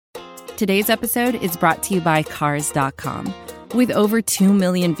Today's episode is brought to you by Cars.com. With over 2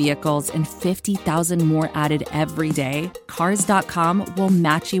 million vehicles and 50,000 more added every day, Cars.com will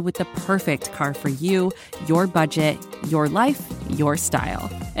match you with the perfect car for you, your budget, your life, your style.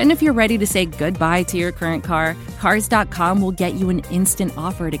 And if you're ready to say goodbye to your current car, Cars.com will get you an instant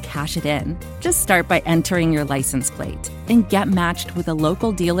offer to cash it in. Just start by entering your license plate and get matched with a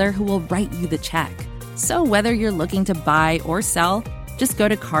local dealer who will write you the check. So whether you're looking to buy or sell, just go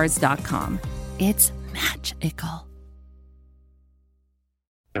to Cars.com. It's magical.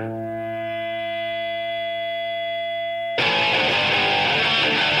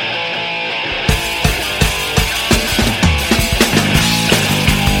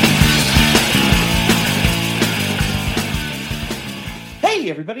 Hey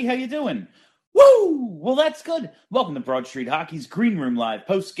everybody, how you doing? Woo! Well, that's good. Welcome to Broad Street Hockey's Green Room Live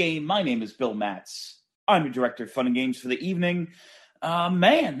post-game. My name is Bill Matz. I'm your director of fun and games for the evening.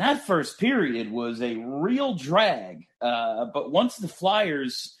 Man, that first period was a real drag. But once the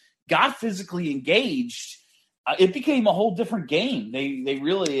Flyers got physically engaged, it became a whole different game. They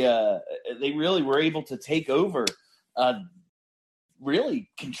really were able to take over,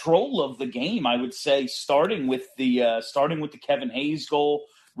 really control of the game. I would say, starting with the Kevin Hayes goal.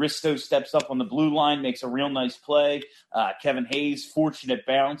 Risto steps up on the blue line, makes a real nice play. Kevin Hayes, fortunate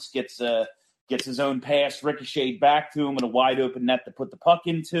bounce, gets his own pass ricocheted back to him in a wide open net to put the puck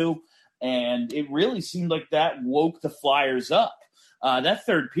into. And it really seemed like that woke the Flyers up. That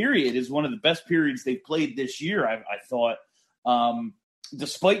third period is one of the best periods they've played this year, I thought,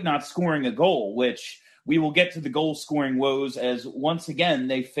 despite not scoring a goal, which we will get to the goal-scoring woes as once again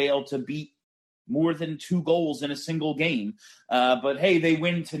they failed to beat more than 2 goals in a single game. But hey, they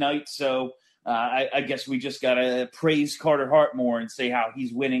win tonight, so I guess we just got to praise Carter Hart more and say how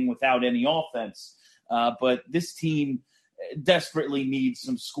he's winning without any offense. But this team desperately needs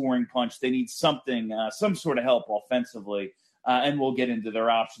some scoring punch. They need something, some sort of help offensively. And we'll get into their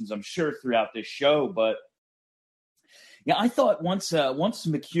options, I'm sure, throughout this show. But yeah, I thought once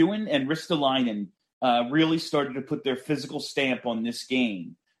McEwen and Ristolainen really started to put their physical stamp on this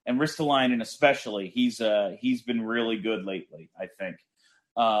game, and Ristolainen especially, he's been really good lately, I think.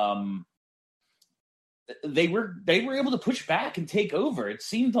 They were able to push back and take over. It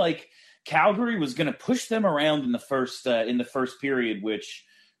seemed like Calgary was going to push them around in the first period, which,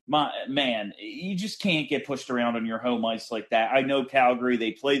 man, you just can't get pushed around on your home ice like that. I know Calgary,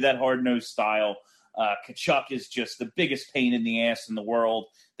 they play that hard-nosed style. Kachuk is just the biggest pain in the ass in the world.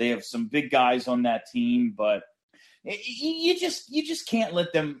 They have some big guys on that team, but you just can't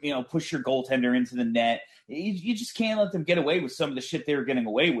let them, push your goaltender into the net. You just can't let them get away with some of the shit they were getting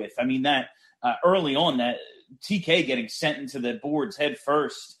away with. I mean, that early on, that TK getting sent into the boards head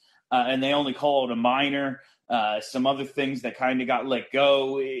first, and they only call it a minor. Some other things that kind of got let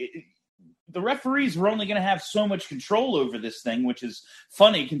go. The referees were only going to have so much control over this thing, which is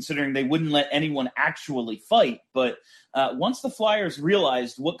funny considering they wouldn't let anyone actually fight. But once the Flyers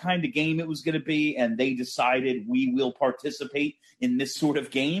realized what kind of game it was going to be and they decided we will participate in this sort of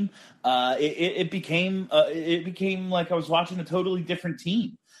game, it became like I was watching a totally different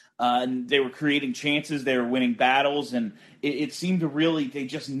team. And they were creating chances. They were winning battles. And it seemed to really, they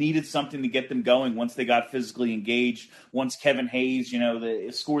just needed something to get them going once they got physically engaged. Once Kevin Hayes,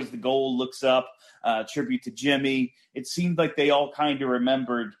 scores the goal, looks up, tribute to Jimmy. It seemed like they all kind of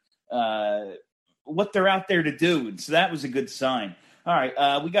remembered what they're out there to do. And so that was a good sign. All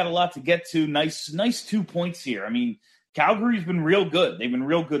right, we got a lot to get to. Nice 2 points here. I mean, Calgary's been real good. They've been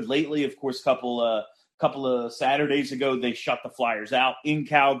real good lately. Of course, couple of Saturdays ago, they shut the Flyers out in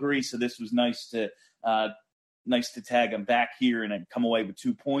Calgary, so this was nice to tag them back here and come away with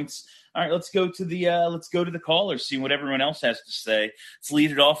 2 points. All right, let's go to the callers, see what everyone else has to say. Let's lead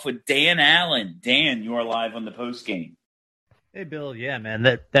it off with Dan Allen. Dan, you are live on the post game. Hey, Bill. Yeah, man,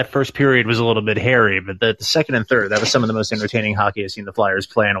 that first period was a little bit hairy, but the second and third, that was some of the most entertaining hockey I've seen the Flyers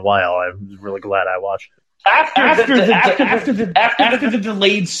play in a while. I was really glad I watched it. After the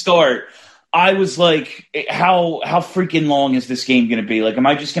delayed start, I was like, how freaking long is this game going to be? Like, am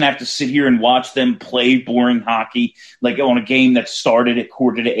I just going to have to sit here and watch them play boring hockey, like on a game that started at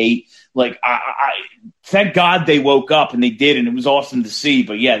 7:45? Like, I thank God they woke up, and they did, and it was awesome to see.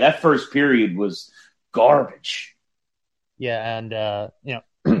 But yeah, that first period was garbage. Yeah, and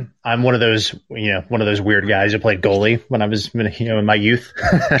I'm one of those weird guys who played goalie when I was, in my youth.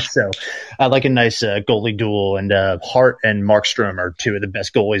 So I like a nice goalie duel, and Hart and Markstrom are two of the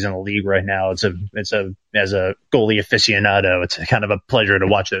best goalies in the league right now. As a goalie aficionado, it's kind of a pleasure to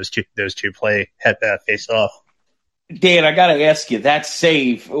watch those two play face off. Dan, I got to ask you, that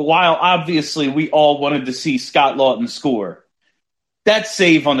save, while obviously we all wanted to see Scott Lawton score, That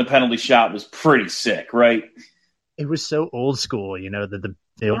save on the penalty shot was pretty sick, right? It was so old school, that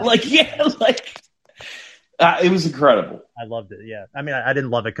it was incredible. I loved it. Yeah, I mean, I didn't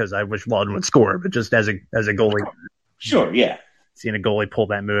love it because I wish Walden would score, but just as a goalie, sure, yeah. Seeing a goalie pull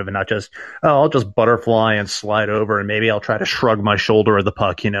that move and not just, I'll just butterfly and slide over and maybe I'll try to shrug my shoulder at the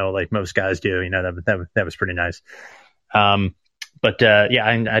puck, like most guys do. That was pretty nice. But I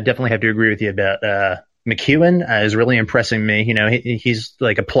definitely have to agree with you about McEwen is really impressing me. He's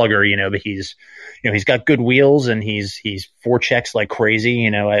like a plugger, but he's got good wheels and he's forechecks like crazy.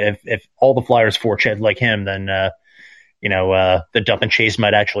 If all the Flyers forecheck like him, then the dump and chase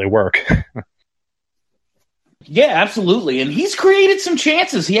might actually work. Yeah, absolutely. And he's created some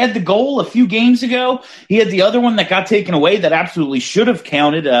chances. He had the goal a few games ago. He had the other one that got taken away that absolutely should have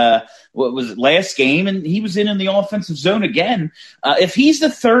counted. What was it, last game? And he was in the offensive zone again. If he's the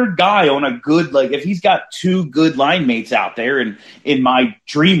third guy on a good, if he's got two good line mates out there, and in my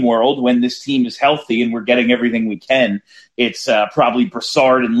dream world, when this team is healthy and we're getting everything we can, it's probably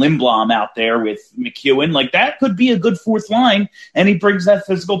Brassard and Lindblom out there with McEwen. That could be a good fourth line, and he brings that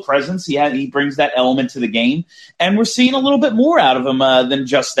physical presence. He brings that element to the game, and we're seeing a little bit more out of him than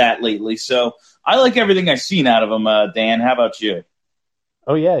just that lately. So I like everything I've seen out of him, Dan. How about you?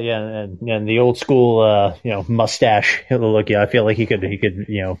 Oh yeah, and the old school, mustache look. Yeah, I feel like he could,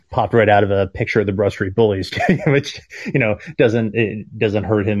 pop right out of a picture of the Broad Street Bullies, which doesn't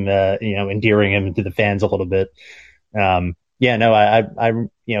hurt him, endearing him to the fans a little bit.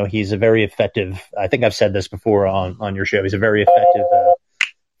 He's a very effective. I think I've said this before on your show. He's a very effective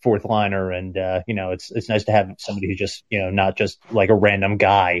fourth liner, and it's nice to have somebody who's just not just like a random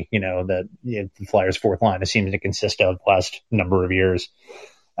guy. That the Flyers' fourth line seems to consist of the last number of years.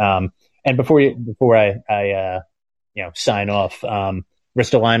 And before I sign off,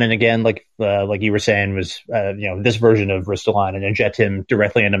 Ristolainen again, like you were saying, was this version of Ristolainen, inject him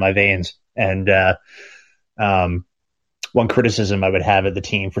directly into my veins. And one criticism I would have of the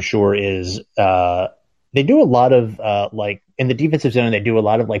team for sure is they do a lot of in the defensive zone, they do a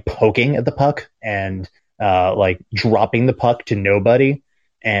lot of poking at the puck and dropping the puck to nobody,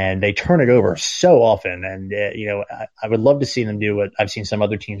 and they turn it over so often. And I would love to see them do what I've seen some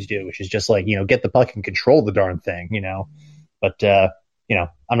other teams do, which is just get the puck and control the darn thing. But I'm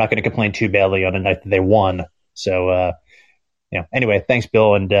not going to complain too badly on a night that they won. So anyway, thanks,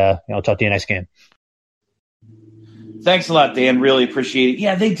 Bill, and I'll talk to you next game. Thanks a lot, Dan. Really appreciate it.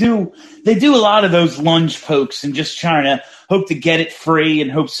 Yeah, they do a lot of those lunge pokes and just trying to hope to get it free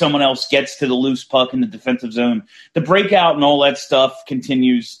and hope someone else gets to the loose puck in the defensive zone. The breakout and all that stuff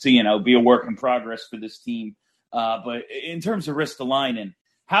continues to, be a work in progress for this team. But in terms of Ristolainen,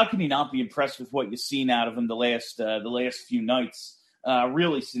 how can you not be impressed with what you've seen out of him the last few nights?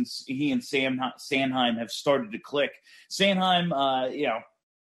 Really, since he and Sanheim have started to click. Sanheim,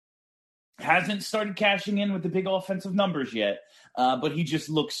 hasn't started cashing in with the big offensive numbers yet, but he just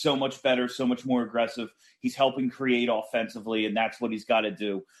looks so much better, so much more aggressive. He's helping create offensively, and that's what he's got to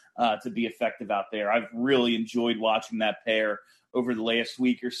do to be effective out there. I've really enjoyed watching that pair over the last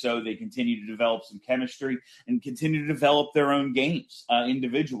week or so. They continue to develop some chemistry and continue to develop their own games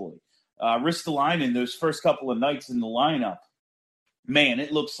individually. Ristolainen, those first couple of nights in the lineup, man,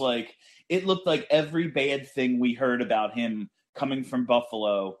 it looked like every bad thing we heard about him coming from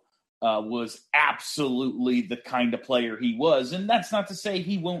Buffalo was absolutely the kind of player he was. And that's not to say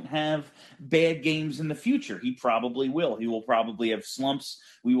he won't have bad games in the future. He probably will. He will probably have slumps.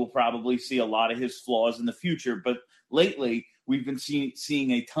 We will probably see a lot of his flaws in the future. But lately, we've been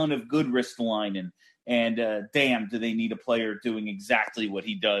seeing a ton of good Ristolainen. And damn, do they need a player doing exactly what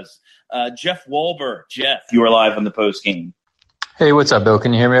he does. Jeff Wahlberg. Jeff, you are live on the post game. Hey, what's up, Bill?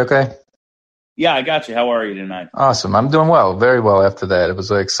 Can you hear me okay? Yeah, I got you. How are you tonight? Awesome. I'm doing well, very well after that. It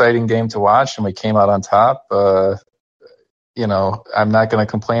was an exciting game to watch, and we came out on top. I'm not going to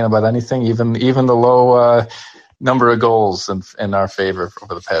complain about anything, even the low number of goals in our favor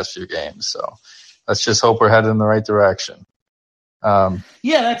over the past few games. So let's just hope we're headed in the right direction.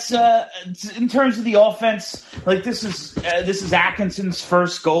 That's in terms of the offense. This is Atkinson's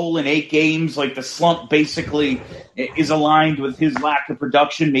first goal in 8 games. The slump basically is aligned with his lack of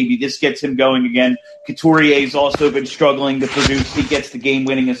production. Maybe this gets him going again. Couturier's also been struggling to produce. He gets the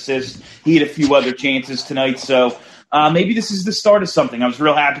game-winning assist. He had a few other chances tonight, so maybe this is the start of something. I was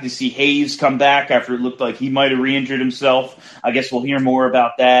real happy to see Hayes come back after it looked like he might have re-injured himself. I guess we'll hear more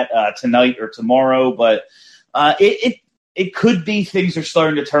about that tonight or tomorrow, but it could be things are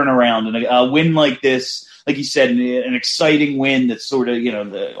starting to turn around, and a win like this, like you said, an exciting win that's sort of,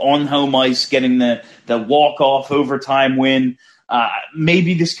 the on home ice, getting the walk-off overtime win.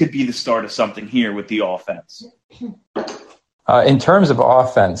 Maybe this could be the start of something here with the offense. In terms of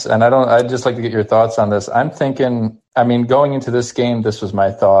offense, and I'd just like to get your thoughts on this. I'm thinking, going into this game, this was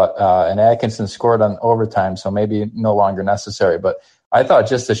my thought, and Atkinson scored on overtime, so maybe no longer necessary. But I thought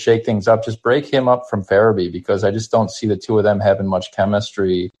just to shake things up, just break him up from Farabee, because I just don't see the two of them having much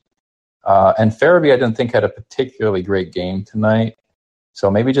chemistry. And Farabee, I didn't think had a particularly great game tonight. So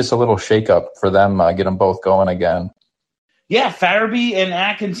maybe just a little shakeup for them, get them both going again. Yeah, Farabee and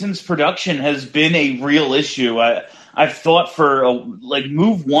Atkinson's production has been a real issue. I've thought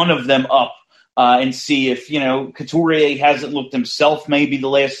move one of them up and see if, Couturier hasn't looked himself maybe the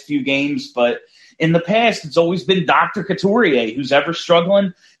last few games, but in the past, it's always been Dr. Couturier who's ever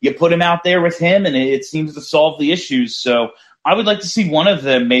struggling. You put him out there with him, and it seems to solve the issues. So I would like to see one of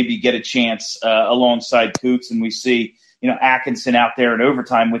them maybe get a chance alongside Coots, and we see, Atkinson out there in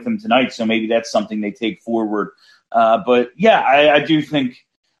overtime with him tonight. So maybe that's something they take forward. But yeah, I do think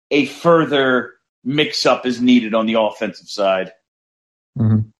a further mix-up is needed on the offensive side.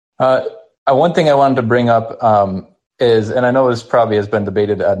 Mm-hmm. One thing I wanted to bring up is, and I know this probably has been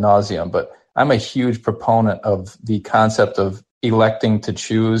debated ad nauseum, but I'm a huge proponent of the concept of electing to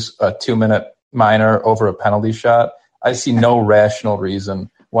choose a 2-minute minor over a penalty shot. I see no rational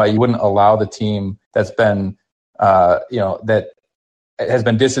reason why you wouldn't allow the team that's been, that has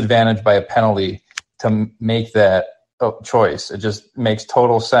been disadvantaged by a penalty to make that choice. It just makes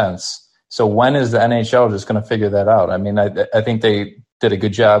total sense. So when is the NHL just going to figure that out? I think they did a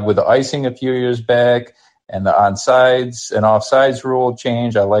good job with the icing a few years back and the onside and offsides rule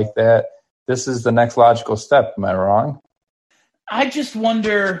change. I like that. This is the next logical step. Am I wrong? I just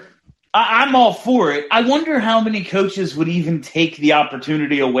wonder. I'm all for it. I wonder how many coaches would even take the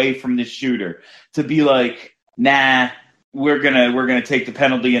opportunity away from this shooter to be like, nah, we're gonna take the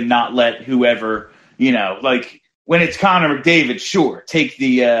penalty and not let whoever, when it's Connor McDavid, sure, take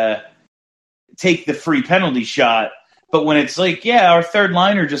the free penalty shot. But when it's like, yeah, our third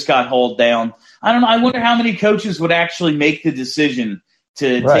liner just got hauled down, I don't know. I wonder how many coaches would actually make the decision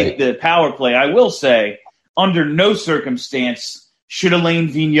to take the power play. I will say, under no circumstance should Alain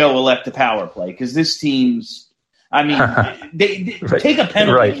Vigneault elect the power play, because this team's, they take a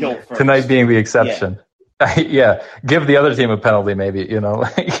penalty kill first. Tonight being the exception. Yeah. Give the other team a penalty, maybe,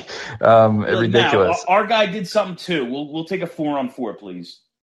 ridiculous. Now, our guy did something too. We'll take a 4-on-4, please.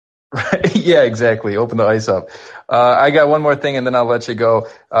 Yeah, exactly. Open the ice up. I got one more thing, and then I'll let you go.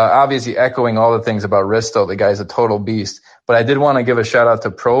 Obviously, echoing all the things about Risto, the guy's a total beast. But I did want to give a shout-out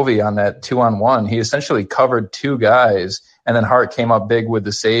to Provy on that 2-on-1. He essentially covered two guys, and then Hart came up big with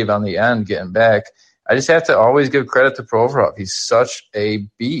the save on the end, getting back. I just have to always give credit to Provorov. He's such a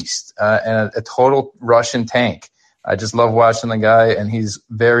beast and a total Russian tank. I just love watching the guy, and he's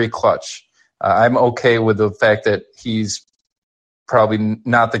very clutch. I'm okay with the fact that he's probably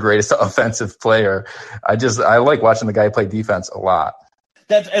not the greatest offensive player. I like watching the guy play defense a lot.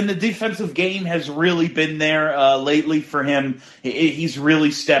 And the defensive game has really been there lately for him. He's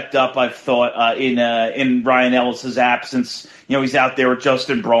really stepped up, I've thought, in Ryan Ellis's absence. He's out there with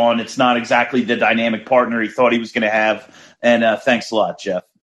Justin Braun. It's not exactly the dynamic partner he thought he was going to have. And thanks a lot, Jeff.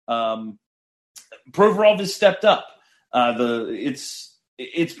 Provorov has stepped up.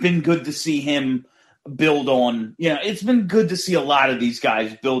 It's been good to see him build on. It's been good to see a lot of these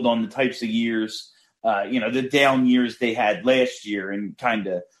guys build on the types of years. The down years they had last year, and kind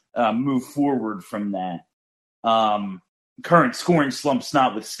of move forward from that. Current scoring slumps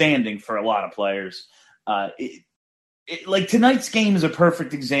notwithstanding for a lot of players. Like tonight's game is a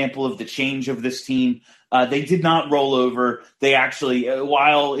perfect example of the change of this team. They did not roll over. They actually,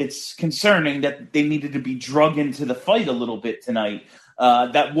 while it's concerning that they needed to be drug into the fight a little bit tonight,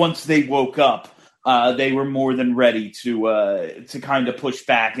 that once they woke up, they were more than ready to kind of push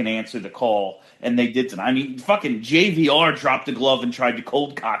back and answer the call, and they did tonight. Fucking JVR dropped a glove and tried to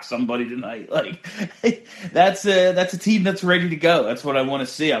cold cock somebody tonight. Like that's a team that's ready to go. That's what I want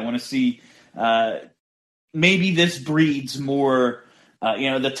to see. I want to see maybe this breeds more.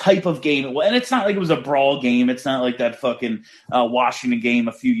 The type of game, and it's not like it was a brawl game. It's not like that fucking Washington game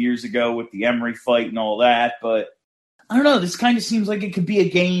a few years ago with the Emery fight and all that. But I don't know. This kind of seems like it could be a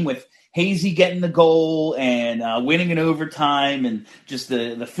game with Hazy getting the goal and winning in overtime, and just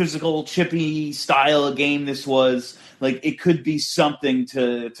the physical, chippy style of game this was. Like, it could be something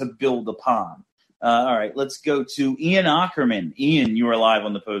to build upon. All right, let's go to Ian Ackerman. Ian, you are live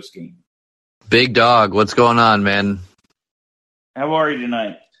on the postgame. Big dog, what's going on, man? How are you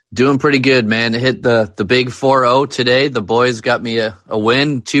tonight? Doing pretty good, man. Hit the big 4-0 today. The boys got me a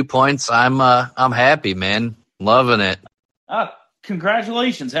win, 2 points. I'm happy, man. Loving it.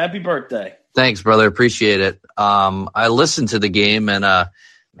 Congratulations. Happy birthday. Thanks, brother. Appreciate it. I listened to the game, and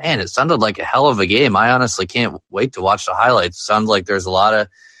man, it sounded like a hell of a game. I honestly can't wait to watch the highlights. It sounds like there's a lot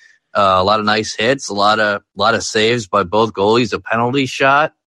of nice hits, a lot of saves by both goalies, a penalty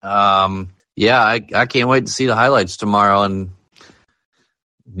shot. I can't wait to see the highlights tomorrow. And,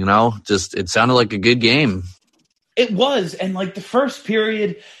 just it sounded like a good game. It was. And like the first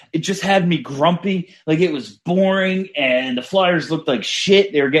period, it just had me grumpy. Like it was boring and the Flyers looked like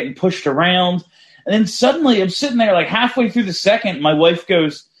shit. They were getting pushed around. And then suddenly I'm sitting there like halfway through the second. My wife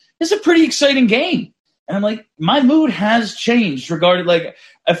goes, "It's a pretty exciting game." And I'm like, my mood has changed regarding like,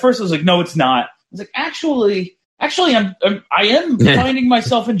 at first I was like, no, it's not. I was like, actually, I am finding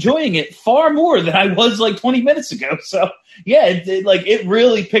myself enjoying it far more than I was like 20 minutes ago. So yeah, it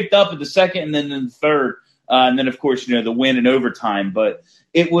really picked up in the second and then in the third. And then of course, the win in overtime, but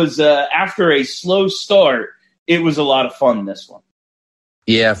it was after a slow start, it was a lot of fun, this one.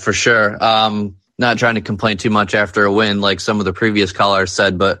 Yeah, for sure. Not trying to complain too much after a win, like some of the previous callers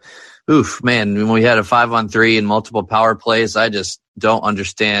said, but oof, man, when we had a 5-on-3 and multiple power plays, I just don't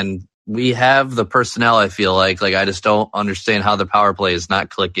understand. We have the personnel, I feel like I just don't understand how the power play is not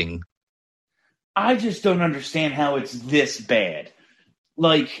clicking. I just don't understand how it's this bad.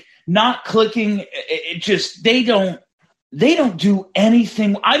 Like, not clicking, it just, they don't do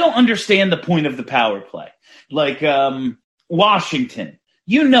anything. I don't understand the point of the power play. Like, Washington,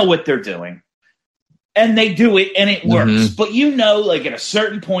 what they're doing. And they do it, and it works. Mm-hmm. But like at a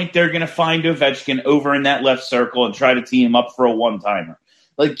certain point, they're going to find Ovechkin over in that left circle and try to tee him up for a one-timer.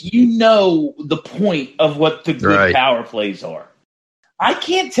 Like, the point of what the good power plays are. I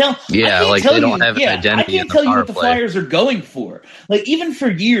can't tell. Yeah, like they don't have an identity. I can't tell you what the Flyers are going for. Like, even for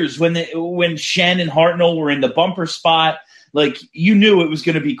years, when Shen and Hartnell were in the bumper spot, like you knew it was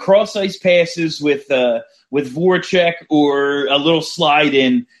going to be cross ice passes with Voracek or a little slide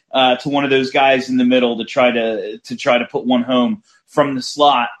in to one of those guys in the middle to try to put one home from the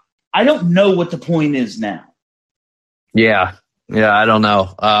slot. I don't know what the point is now. Yeah, I don't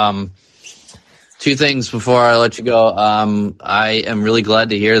know. Two things before I let you go. I am really glad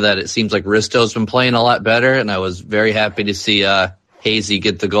to hear that it seems like Risto's been playing a lot better, and I was very happy to see Hazy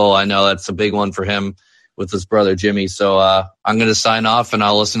get the goal. I know that's a big one for him with his brother Jimmy. So I'm going to sign off, and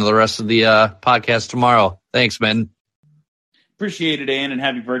I'll listen to the rest of the podcast tomorrow. Thanks, man. Appreciate it, Ann, and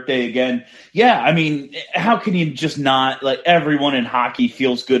happy birthday again. Yeah, I mean, how can you just not, like, everyone in hockey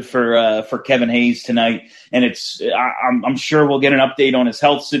feels good for Kevin Hayes tonight, and I'm sure we'll get an update on his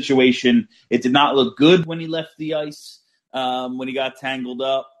health situation. It did not look good when he left the ice, when he got tangled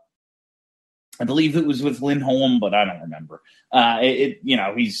up. I believe it was with Lindholm, but I don't remember.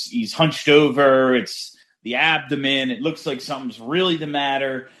 He's hunched over. It's the abdomen. It looks like something's really the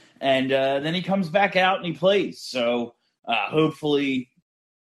matter, and then he comes back out and he plays. So. Hopefully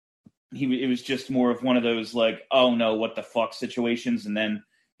it was just more of one of those like, oh no, what the fuck situations. And then,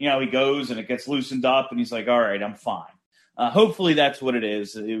 he goes and it gets loosened up and he's like, all right, I'm fine. Hopefully that's what it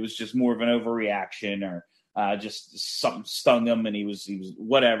is. It was just more of an overreaction or just something stung him and he was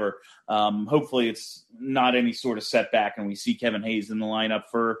whatever. Hopefully it's not any sort of setback and we see Kevin Hayes in the lineup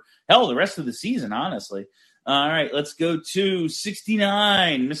for the rest of the season, honestly. All right, let's go to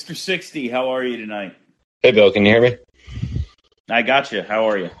 69. Mr. 60, how are you tonight? Hey, Bill, can you hear me? I got you. How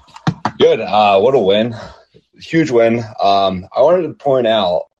are you? Good. What a win. Huge win. I wanted to point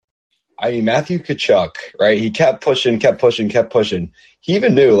out, Matthew Tkachuk, right? He kept pushing. He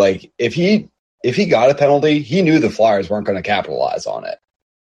even knew, like, if he got a penalty, he knew the Flyers weren't going to capitalize on it.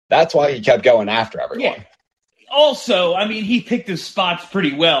 That's why he kept going after everyone. Yeah. Also, he picked his spots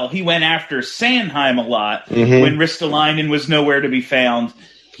pretty well. He went after Sanheim a lot when Ristolainen was nowhere to be found.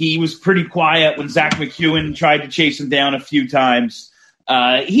 He was pretty quiet when Zach McEwen tried to chase him down a few times.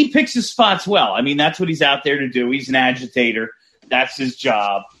 He picks his spots well. That's what he's out there to do. He's an agitator. That's his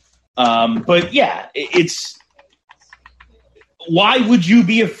job. But yeah, it's why would you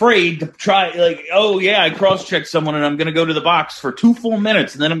be afraid to try? Like, oh yeah, I cross-checked someone and I'm going to go to the box for 2 full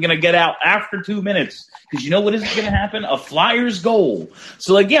minutes and then I'm going to get out after 2 minutes because you know what is going to happen? A Flyers goal.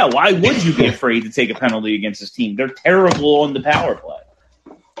 So like, yeah, why would you be afraid to take a penalty against this team? They're terrible on the power play.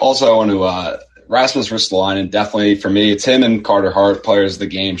 Also, I want to Rasmus Ristolainen, definitely for me, it's him and Carter Hart, players of the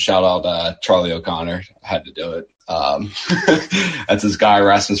game. Shout out Charlie O'Connor. I had to do it. That's his guy,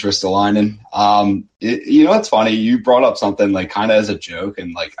 Rasmus Ristolainen. It's funny. You brought up something like kind of as a joke,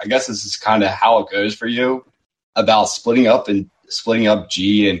 and like I guess this is kind of how it goes for you about splitting up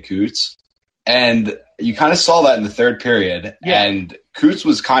G and Coots, and you kind of saw that in the third period. Yeah. And Coots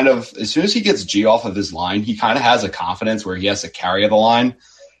was kind of, as soon as he gets G off of his line, he kind of has a confidence where he has to carry the line.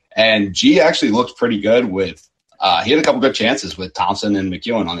 And G actually looked pretty good with he had a couple good chances with Thompson and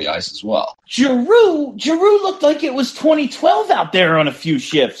McEwen on the ice as well. Giroux looked like it was 2012 out there on a few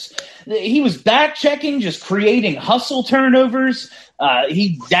shifts. He was back checking, just creating hustle turnovers.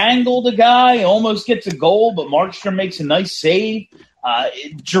 He dangled a guy, almost gets a goal, but Markstrom makes a nice save.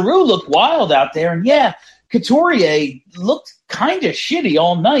 Giroux looked wild out there, and Couturier looked kind of shitty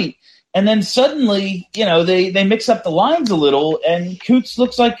all night. And then suddenly, they mix up the lines a little, and Coots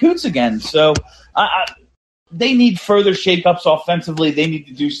looks like Coots again. So they need further shakeups offensively. They need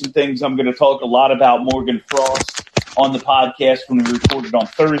to do some things. I'm going to talk a lot about Morgan Frost on the podcast when we recorded on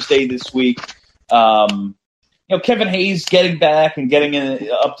Thursday this week. Kevin Hayes getting back and getting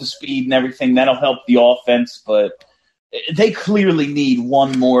up to speed and everything, that'll help the offense, but they clearly need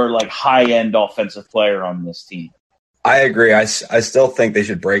one more high-end offensive player on this team. I agree. I still think they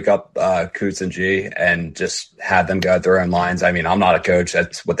should break up Coots and G and just have them go at their own lines. I mean, I'm not a coach.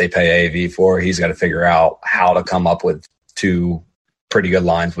 That's what they pay AAV for. He's got to figure out how to come up with two pretty good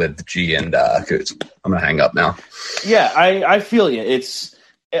lines with G and Coots. I'm going to hang up now. Yeah, I feel you. It's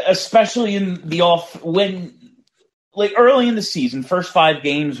especially in the when early in the season, first 5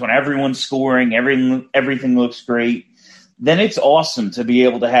 games when everyone's scoring, everything looks great. Then it's awesome to be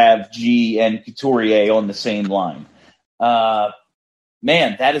able to have G and Couturier on the same line.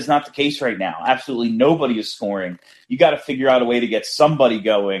 Man, that is not the case right now. Absolutely nobody is scoring. You got to figure out a way to get somebody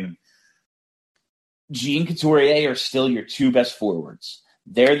going. G and Couturier are still your 2 best forwards.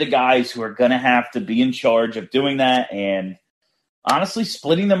 They're the guys who are going to have to be in charge of doing that, and honestly,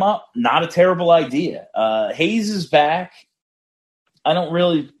 splitting them up, not a terrible idea. Hayes is back. I don't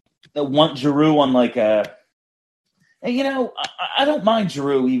really want Giroux on I don't mind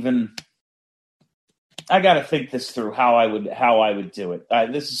Giroux even. I got to think this through how I would do it.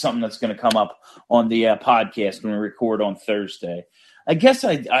 This is something that's going to come up on the podcast when we record on Thursday. I guess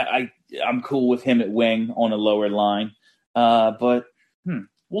I'm cool with him at wing on a lower line, but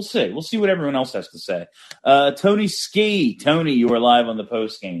we'll see. We'll see what everyone else has to say. Tony Ski, you are live on the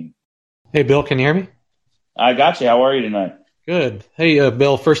post game. Hey, Bill, can you hear me? I got you. How are you tonight? Good. Hey,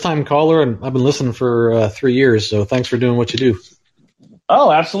 Bill, first time caller, and I've been listening for 3 years. So thanks for doing what you do. Oh,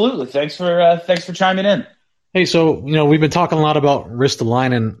 absolutely. Thanks for chiming in. Hey, so we've been talking a lot about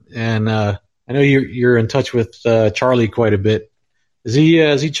Ristolainen, and I know you're in touch with Charlie quite a bit. Is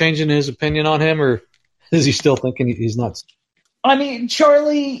he changing his opinion on him, or is he still thinking he's nuts? I mean,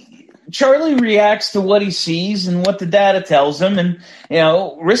 Charlie reacts to what he sees and what the data tells him, and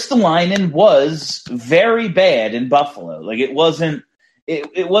Ristolainen was very bad in Buffalo. It wasn't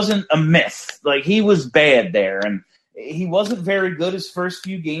a myth. He was bad there, and he wasn't very good his first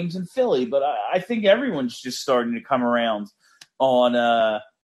few games in Philly, but I think everyone's just starting to come around on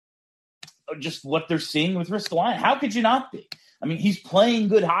just what they're seeing with Ristolainen. How could you not be? I mean, he's playing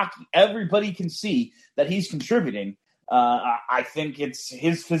good hockey. Everybody can see that he's contributing. I think it's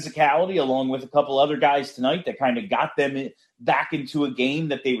his physicality along with a couple other guys tonight that kind of got them back into a game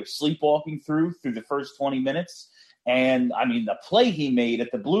that they were sleepwalking through the first 20 minutes. And, I mean, the play he made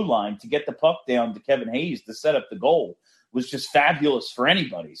at the blue line to get the puck down to Kevin Hayes to set up the goal was just fabulous for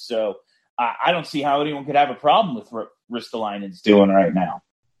anybody. So I don't see how anyone could have a problem with what Ristolainen's doing right now.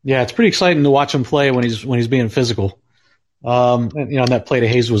 Yeah, it's pretty exciting to watch him play when he's being physical. And that play to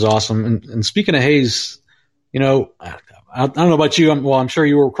Hayes was awesome. And speaking of Hayes, I don't know about you. I'm sure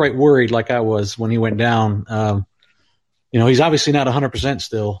you were quite worried like I was when he went down. He's obviously not 100%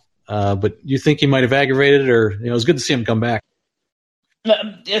 still. But you think he might have aggravated it, or it was good to see him come back.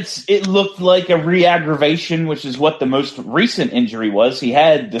 It looked like a re-aggravation, which is what the most recent injury was. He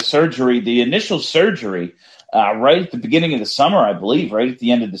had the initial surgery, right at the beginning of the summer, I believe, right at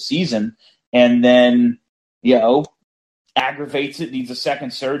the end of the season, and then aggravates it, needs a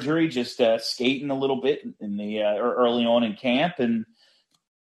second surgery, just skating a little bit in the early on in camp, and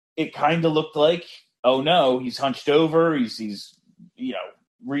it kind of looked like, oh no, he's hunched over, he's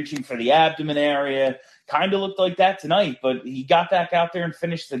reaching for the abdomen area. Kind of looked like that tonight, but he got back out there and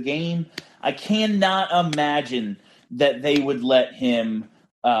finished the game. I cannot imagine that they would let him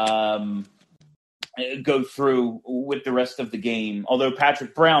go through with the rest of the game, although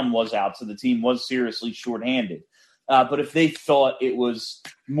Patrick Brown was out, so the team was seriously shorthanded. But if they thought it was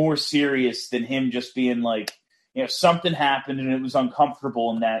more serious than him just being something happened and it was uncomfortable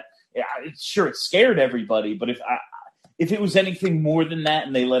and that, sure, it scared everybody, but if it was anything more than that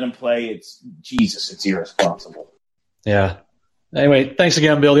and they let him play, it's irresponsible. Yeah. Anyway, thanks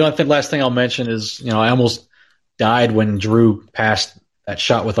again, Bill. The only last thing I'll mention is, I almost died when Drew passed that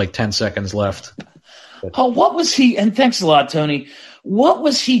shot with 10 seconds left. But, what was he – and thanks a lot, Tony. What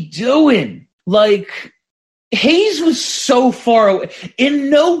was he doing? Hayes was so far away. In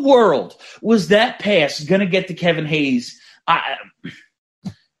no world was that pass going to get to Kevin Hayes. I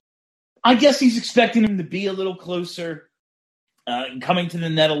guess he's expecting him to be a little closer, coming to the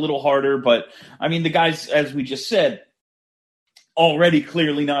net a little harder. But, I mean, the guy's, as we just said, already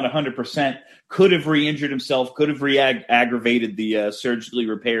clearly not 100%. Could have re-injured himself, could have aggravated the surgically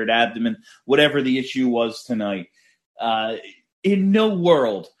repaired abdomen, whatever the issue was tonight. In no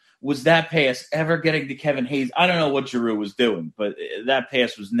world was that pass ever getting to Kevin Hayes. I don't know what Giroux was doing, but that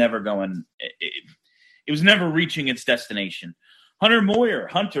pass was never going – it was never reaching its destination. Hunter Moyer.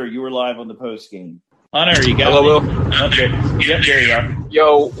 Hunter, you were live on the post game. Hunter, you got Hello, me. Will. Okay. Yep, there you are.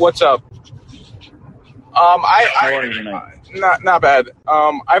 Yo, what's up? How are you tonight? Not bad.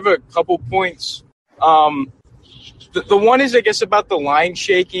 I have a couple points. The one is, I guess, about the line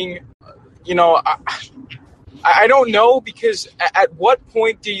shaking. You know, I don't know, because at what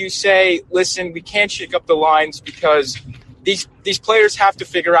point do you say, listen, we can't shake up the lines because these players have to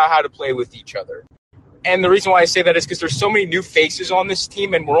figure out how to play with each other. And the reason why I say that is because there's so many new faces on this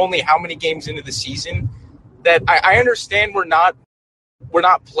team, and we're only how many games into the season, that I understand we're not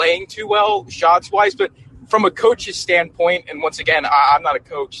playing too well shots-wise, but from a coach's standpoint, and once again, I'm not a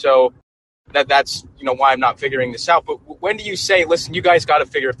coach, so that's why I'm not figuring this out. But when do you say, listen, you guys got to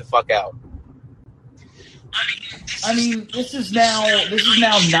figure it the fuck out? I mean, this is now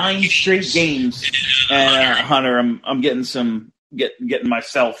 9 straight games, and Hunter, I'm getting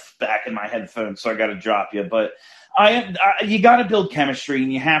myself back in my headphones, so I got to drop you. But you got to build chemistry,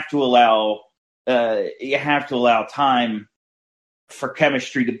 and you have to allow time for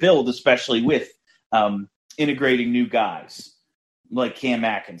chemistry to build, especially with integrating new guys like Cam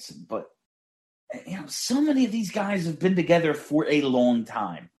Atkinson. But so many of these guys have been together for a long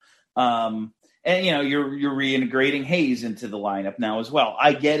time. And you're reintegrating Hayes into the lineup now as well.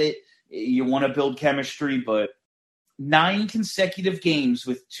 I get it. You want to build chemistry, but 9 consecutive games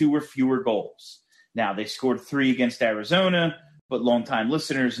with 2 or fewer goals. Now, they scored 3 against Arizona, but longtime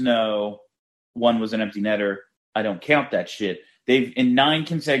listeners know 1 was an empty netter. I don't count that shit. They've, in 9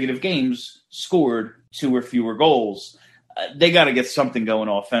 consecutive games, scored 2 or fewer goals. They got to get something going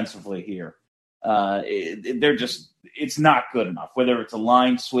offensively here. It's not good enough. Whether it's a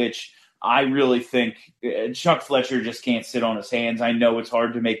line switch, I really think Chuck Fletcher just can't sit on his hands. I know it's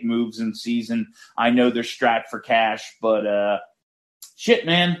hard to make moves in season. I know they're strapped for cash, but shit,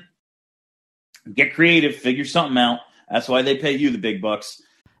 man. Get creative. Figure something out. That's why they pay you the big bucks.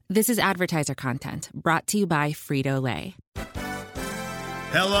 This is advertiser content brought to you by Frito-Lay.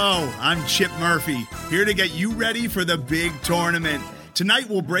 Hello, I'm Chip Murphy, here to get you ready for the big tournament. Tonight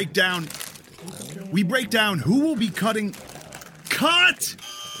we'll break down who will be cutting. Cut!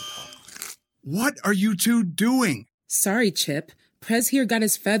 What are you two doing? Sorry, Chip. Prez here got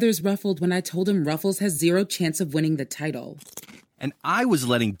his feathers ruffled when I told him Ruffles has 0 chance of winning the title. And I was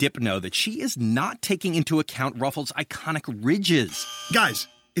letting Dip know that she is not taking into account Ruffles' iconic ridges. Guys,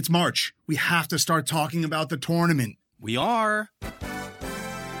 it's March. We have to start talking about the tournament. We are.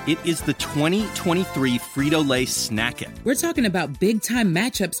 It is the 2023 Frito-Lay Snack It. We're talking about big-time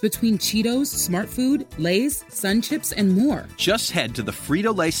matchups between Cheetos, Smart Food, Lay's, Sun Chips, and more. Just head to the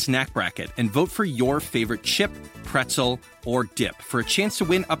Frito-Lay Snack Bracket and vote for your favorite chip, pretzel, or dip for a chance to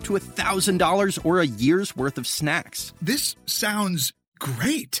win up to $1,000 or a year's worth of snacks. This sounds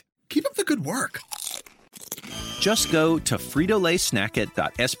great. Keep up the good work. Just go to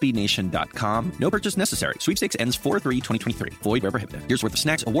fritolaysnackit.sbnation.com. No purchase necessary. Sweepstakes ends 4/3/2023. Void where prohibited. Year's worth of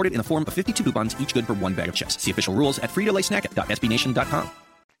snacks awarded in the form of 52 coupons, each good for 1 bag of chips. See official rules at fritolaysnackit.sbnation.com.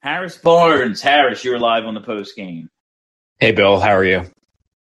 Harris Barnes. Harris, you were live on the post game. Hey, Bill. How are you?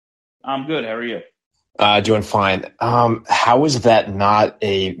 I'm good. How are you? Doing fine. How is that not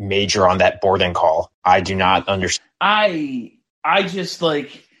a major on that boarding call? I do not understand. I just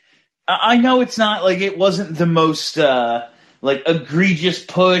I know it's not it wasn't the most egregious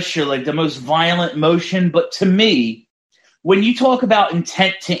push or the most violent motion, but to me, when you talk about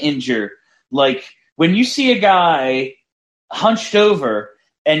intent to injure, when you see a guy hunched over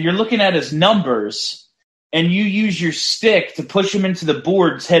and you're looking at his numbers and you use your stick to push him into the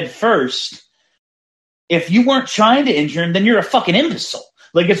boards head first, if you weren't trying to injure him, then you're a fucking imbecile.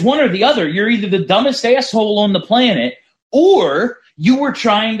 It's one or the other. You're either the dumbest asshole on the planet or you were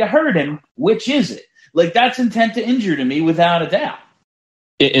trying to hurt him. Which is it? That's intent to injure to me without a doubt.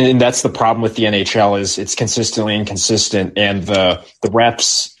 And that's the problem with the NHL is it's consistently inconsistent, and the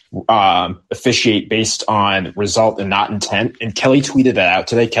refs officiate based on result and not intent. And Kelly tweeted that out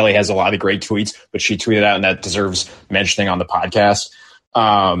today. Kelly has a lot of great tweets, but she tweeted out, and that deserves mentioning on the podcast.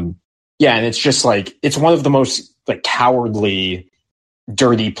 And it's just it's one of the most cowardly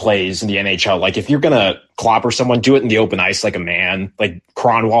dirty plays in the NHL. Like if you're going to clobber someone, do it in the open ice like a man, like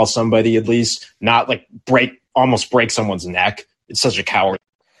Cronwall somebody at least, not like almost break someone's neck. It's such a coward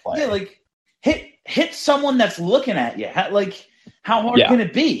play. Yeah, like hit someone that's looking at you. How hard can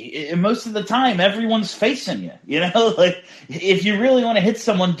it be? And most of the time, everyone's facing you. You know, like if you really want to hit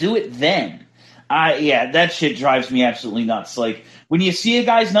someone, do it then. That shit drives me absolutely nuts. Like when you see a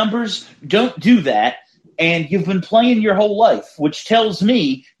guy's numbers, don't do that. And you've been playing your whole life, which tells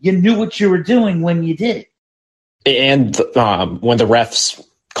me you knew what you were doing when you did it. And when the refs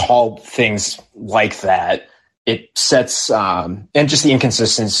call things like that, it sets and just the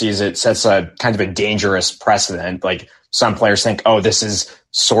inconsistencies, it sets a kind of a dangerous precedent. Like some players think, oh, this is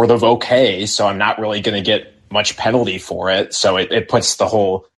sort of okay, so I'm not really going to get much penalty for it. So it puts the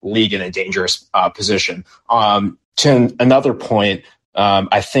whole league in a dangerous position. To another point,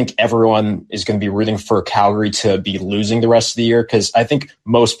 I think everyone is going to be rooting for Calgary to be losing the rest of the year because I think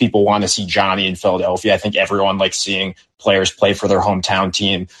most people want to see Johnny in Philadelphia. I think everyone likes seeing players play for their hometown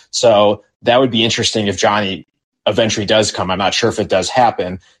team. So that would be interesting if Johnny eventually does come. I'm not sure if it does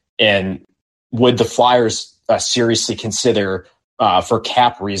happen. And would the Flyers seriously consider, for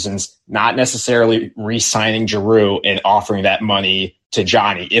cap reasons, not necessarily re-signing Giroux and offering that money to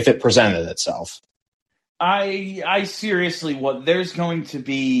Johnny if it presented itself? I seriously, there's going to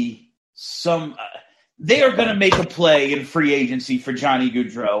be some. They are going to make a play in free agency for Johnny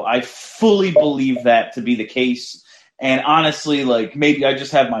Gaudreau. I fully believe that to be the case. And honestly, like maybe I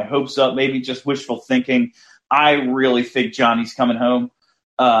just have my hopes up, maybe just wishful thinking. I really think Johnny's coming home.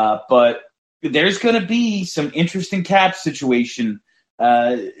 But there's going to be some interesting cap situation.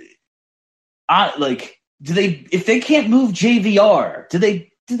 If they can't move JVR, do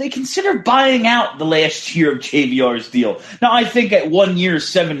they consider buying out the last year of JVR's deal? Now, I think at 1 year,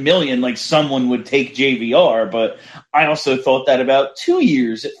 $7 million, like someone would take JVR, but I also thought that about 2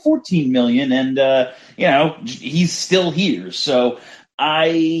 years at $14 million, and he's still here. So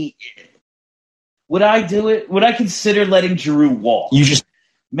would I do it? Would I consider letting Giroux walk?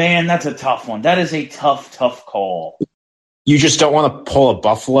 Man, that's a tough one. That is a tough call. You just don't want to pull a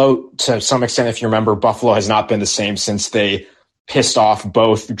Buffalo to some extent. If you remember, Buffalo has not been the same since they pissed off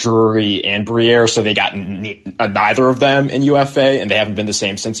both Drury and Briere, so they got neither of them in UFA, and they haven't been the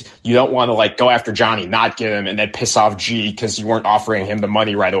same since. You don't want to go after Johnny, not get him, and then piss off G because you weren't offering him the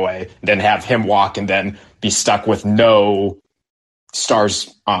money right away, then have him walk and then be stuck with no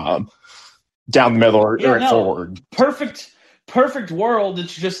stars down the middle or forward. Perfect world.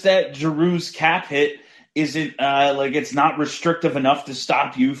 It's just that Giroux's cap hit isn't it's not restrictive enough to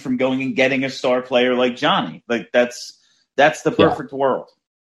stop you from going and getting a star player like Johnny. Like that's the perfect world.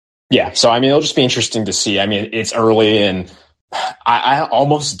 Yeah. So, it'll just be interesting to see. It's early and I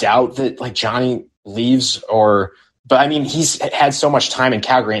almost doubt that Johnny leaves but he's had so much time in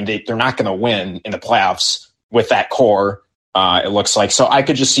Calgary and they're not going to win in the playoffs with that core. It looks like, so I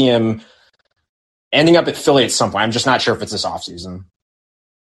could just see him ending up at Philly at some point. I'm just not sure if it's this offseason.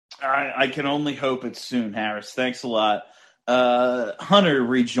 I can only hope it's soon, Harris. Thanks a lot. Hunter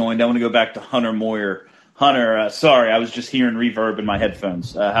rejoined. I want to go back to Hunter Moyer. Hunter, sorry, I was just hearing reverb in my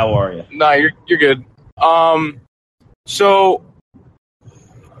headphones. How are you? No, you're good. So,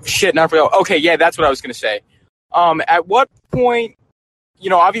 shit, now I forgot. Okay, yeah, that's what I was going to say. At what point,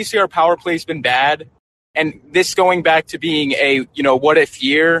 obviously our power play's been bad, and this going back to being a, what if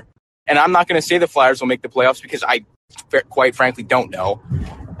year, and I'm not going to say the Flyers will make the playoffs because I, quite frankly, don't know.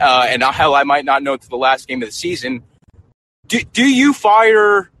 And hell, I might not know to the last game of the season. Do you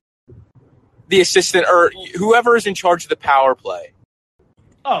fire the assistant or whoever is in charge of the power play?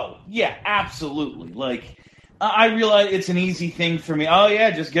 Oh, yeah, absolutely. I realize it's an easy thing for me. Oh,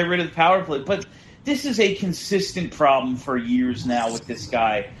 yeah, just get rid of the power play. But this is a consistent problem for years now with this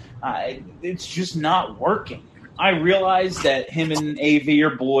guy. It's just not working. I realize that him and AV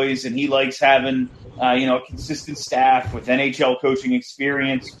are boys, and he likes having a consistent staff with NHL coaching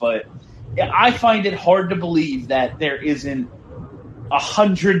experience. But I find it hard to believe that there isn't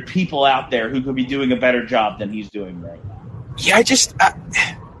 100 people out there who could be doing a better job than he's doing right now. Yeah,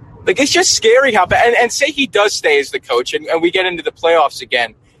 it's just scary how bad. And say he does stay as the coach, and we get into the playoffs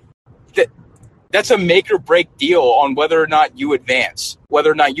again. That's a make or break deal on whether or not you advance, whether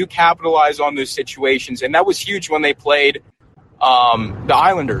or not you capitalize on those situations. And that was huge when they played the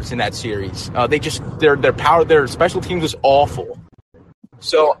Islanders in that series. Their special teams was awful.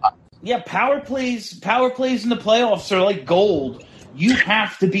 So power plays in the playoffs are like gold. You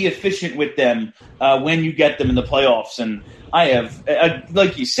have to be efficient with them when you get them in the playoffs. And I have,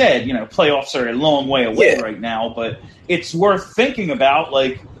 like you said, playoffs are a long way away right now, but it's worth thinking about.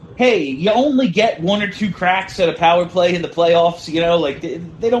 hey, you only get 1 or 2 cracks at a power play in the playoffs, like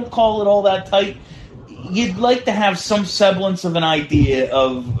they don't call it all that tight. You'd like to have some semblance of an idea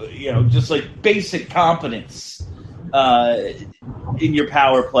of, just like basic competence in your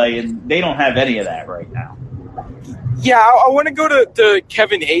power play, and they don't have any of that right now. Yeah, I want to go to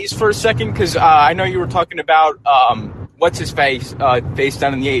Kevin Hayes for a second because I know you were talking about what's his face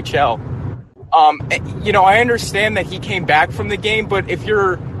down in the AHL. I understand that he came back from the game, but if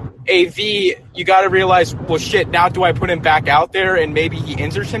you're AV, you got to realize, well, shit, now do I put him back out there and maybe he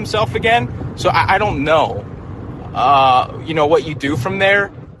injures himself again? So I don't know, what you do from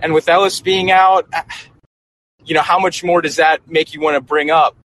there. And with Ellis being out, how much more does that make you want to bring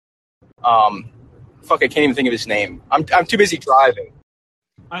up? I can't even think of his name. I'm too busy driving.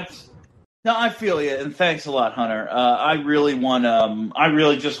 No, I feel you, and thanks a lot, Hunter. I really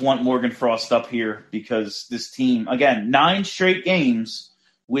just want Morgan Frost up here because this team, again, 9 straight games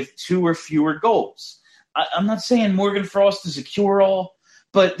with 2 or fewer goals. I'm not saying Morgan Frost is a cure-all,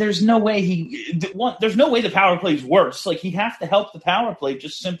 but there's no way the power play is worse. Like, he'd have to help the power play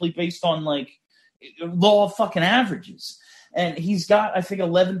just simply based on law of fucking averages. And he's got, I think,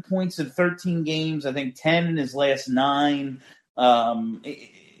 11 points in 13 games. I think 10 in his last 9.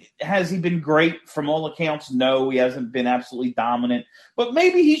 Has he been great from all accounts? No, he hasn't been absolutely dominant. But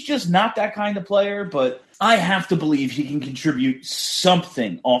maybe he's just not that kind of player. But I have to believe he can contribute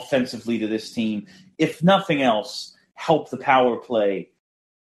something offensively to this team. If nothing else, help the power play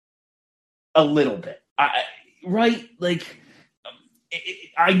a little bit. I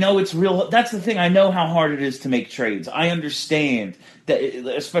know it's real. That's the thing. I know how hard it is to make trades. I understand that,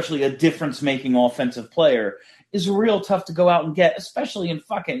 especially a difference-making offensive player is real tough to go out and get, especially in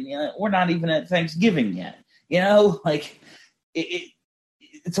fucking, we're not even at Thanksgiving yet.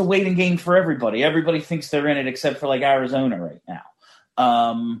 It's a waiting game for everybody. Everybody thinks they're in it except for Arizona right now.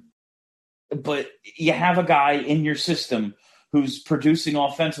 But you have a guy in your system who's producing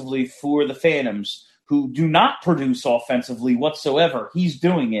offensively for the Phantoms who do not produce offensively whatsoever. He's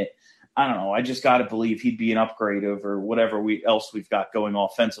doing it. I don't know. I just got to believe he'd be an upgrade over whatever else we've got going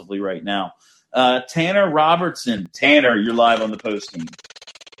offensively right now. Tanner Robertson. Tanner, you're live on the Postgame.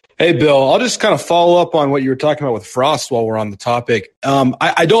 Hey, Bill. I'll just kind of follow up on what you were talking about with Frost while we're on the topic.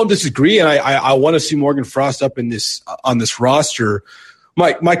 I don't disagree, and I want to see Morgan Frost up on this roster.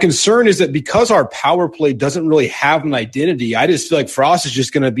 My concern is that because our power play doesn't really have an identity, I just feel like Frost is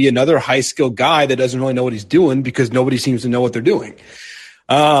just going to be another high-skilled guy that doesn't really know what he's doing because nobody seems to know what they're doing.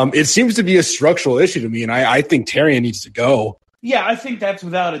 It seems to be a structural issue to me, and I think Therrien needs to go. Yeah, I think that's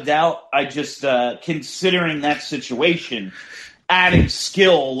without a doubt. I just, considering that situation, adding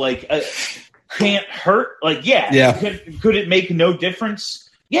skill, can't hurt. Yeah. Could it make no difference?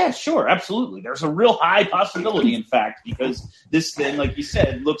 Yeah, sure, absolutely. There's a real high possibility, in fact, because this thing, like you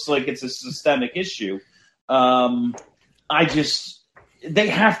said, looks like it's a systemic issue. They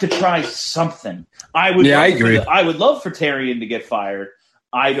have to try something. I agree. I would love for Therrien to get fired.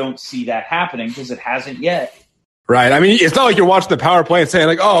 I don't see that happening because it hasn't yet. Right. I mean, it's not like you're watching the power play and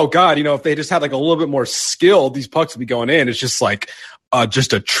saying oh God, if they just had a little bit more skill, these pucks would be going in. It's just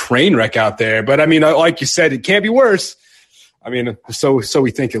just a train wreck out there. But I mean, like you said, it can't be worse. I mean, so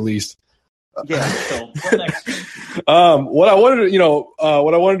we think at least. Yeah. So what next? What I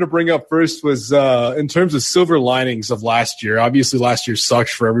wanted to bring up first was in terms of silver linings of last year. Obviously, last year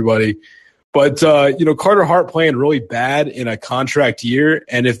sucked for everybody, but Carter Hart playing really bad in a contract year,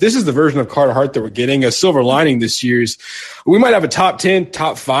 and if this is the version of Carter Hart that we're getting, a silver lining this year is we might have a top 10,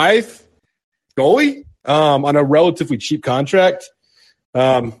 top 5 goalie on a relatively cheap contract.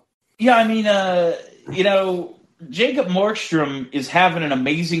 Yeah, I mean, Jacob Markstrom is having an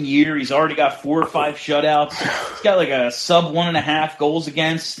amazing year. He's already got 4 or 5 shutouts. He's got a sub 1.5 goals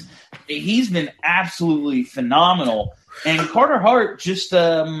against. He's been absolutely phenomenal. And Carter Hart just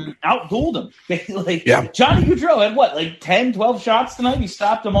outdueled him. Johnny Gaudreau had 10, 12 shots tonight. He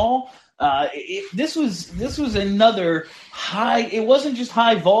stopped them all. This was another high. It wasn't just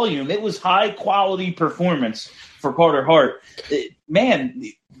high volume. It was high quality performance for Carter Hart.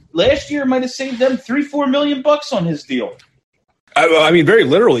 Last year might have saved them $3-4 million on his deal. I mean, very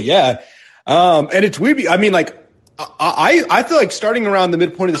literally, yeah. And it's weird. I mean, I feel like starting around the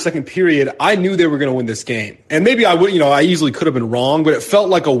midpoint of the second period, I knew they were going to win this game. And maybe I would, I easily could have been wrong, but it felt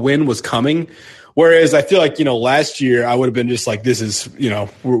like a win was coming. Whereas I feel like, last year I would have been just this is,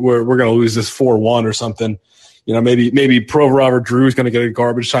 we're going to lose this 4-1 or something. Maybe Provorov or Drew is going to get a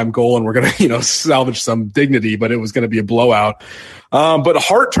garbage time goal and we're going to, salvage some dignity, but it was going to be a blowout. But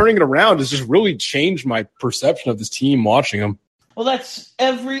Hart turning it around has just really changed my perception of this team watching them. Well, that's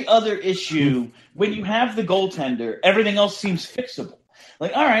every other issue. When you have the goaltender, everything else seems fixable.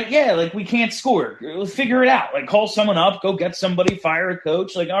 Like, all right, yeah, like we can't score. Let's figure it out. Like, call someone up, go get somebody, fire a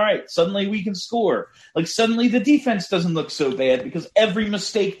coach. Like, all right, suddenly we can score. Like, suddenly the defense doesn't look so bad because every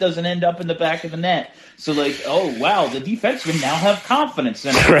mistake doesn't end up in the back of the net. So, like, oh, wow, the defensemen now have confidence.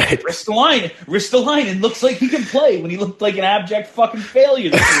 And Right. Ristolainen looks like he can play when he looked like an abject fucking failure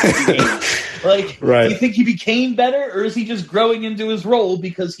the first 2 games. Like, Right. do you think he became better, or is he just growing into his role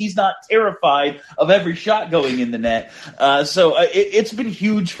because he's not terrified of every shot going in the net? So it's been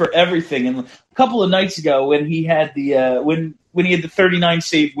huge for everything. And a couple of nights ago, when he had the when he had the 39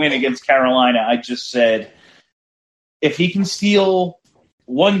 save win against Carolina, I just said, if he can steal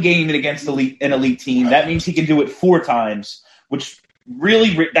one game against an elite team, that means he can do it 4 times, which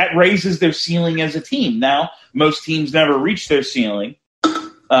really that raises their ceiling as a team. Now, most teams never reach their ceiling,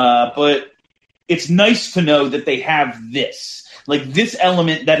 but it's nice to know that they have this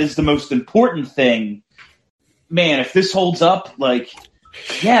element that is the most important thing. Man, if this holds up, like,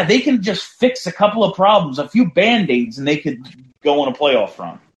 yeah, they can just fix a couple of problems, a few Band-Aids, and they could go on a playoff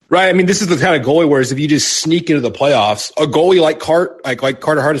run. Right. I mean, this is the kind of goalie whereas if you just sneak into the playoffs, a goalie like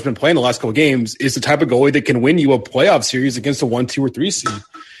Carter Hart has been playing the last couple of games is the type of goalie that can win you a playoff series against a 1, 2, or 3 seed.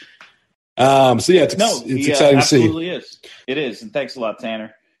 So yeah, it's exciting to see. Absolutely is. It is. And thanks a lot,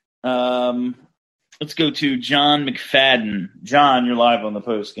 Tanner. Let's go to John McFadden. John, you're live on the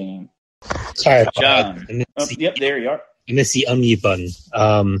post game. Sorry, John. Yep, there you are. I missed the unmute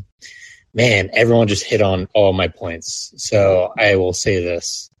button. Man, everyone just hit on all my points. So I will say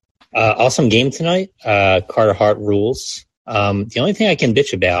this. Awesome game tonight. Carter Hart rules. The only thing I can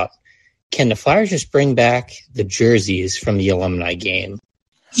bitch about, can the Flyers just bring back the jerseys from the alumni game?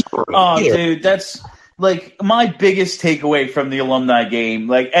 Oh, dude, that's like my biggest takeaway from the alumni game.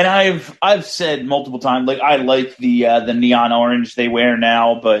 Like, and I've said multiple times, like, I like the neon orange they wear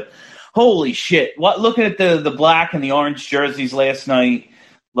now, but holy shit! Looking at the black and the orange jerseys last night,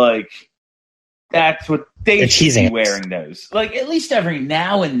 like, that's what they should be wearing those. Like, at least every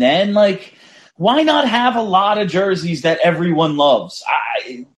now and then, like, why not have a lot of jerseys that everyone loves?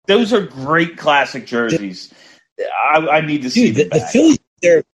 Those are great classic jerseys. I need to see them back.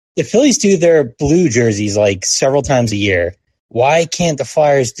 The Phillies do their blue jerseys like several times a year. Why can't the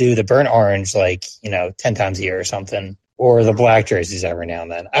Flyers do the burnt orange 10 times a year or something, or the black jerseys every now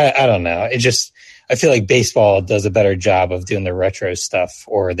and then? I don't know. I feel like baseball does a better job of doing the retro stuff,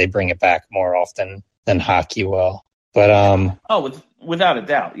 or they bring it back more often than hockey will. But without a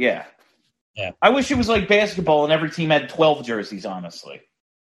doubt, yeah. I wish it was like basketball and every team had 12 jerseys. Honestly,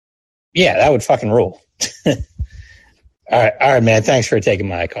 yeah, that would fucking rule. All right, man. Thanks for taking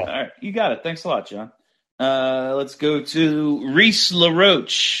my call. All right, you got it. Thanks a lot, John. Let's go to Reese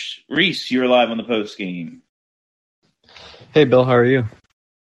LaRoche. Reese, you're live on the post game. Hey, Bill. How are you?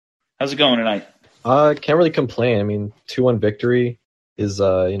 How's it going tonight? Can't really complain. I mean, 2-1 victory is,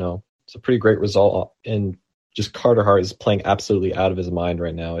 it's a pretty great result. And just Carter Hart is playing absolutely out of his mind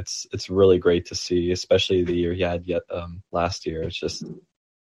right now. It's really great to see, especially the year he had last year.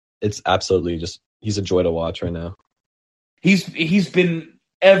 It's absolutely just, he's a joy to watch right now. He's been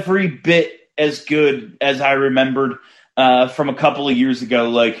every bit as good as I remembered from a couple of years ago.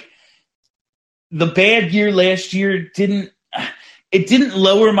 Like, the bad year last year didn't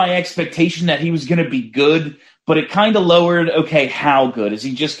lower my expectation that he was going to be good, but it kind of lowered, okay, how good? Is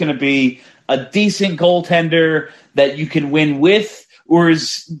he just going to be a decent goaltender that you can win with, or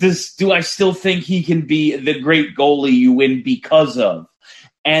do I still think he can be the great goalie you win because of?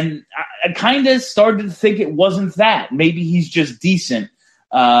 And I kind of started to think it wasn't that. Maybe he's just decent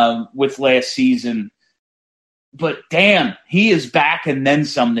with last season. But damn, he is back and then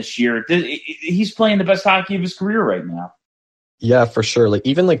some this year. He's playing the best hockey of his career right now. Yeah, for sure. Like,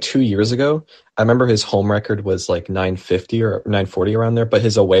 even 2 years ago, I remember his home record was like 950 or 940 around there, but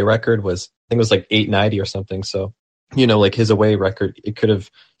his away record was, I think it was like 890 or something. So, his away record,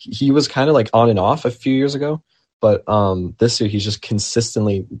 he was kind of on and off a few years ago. But this year, he's just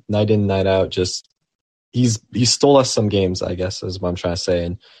consistently, night in, night out, he stole us some games, I guess, is what I'm trying to say.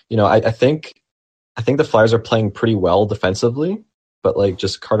 And, I think the Flyers are playing pretty well defensively, but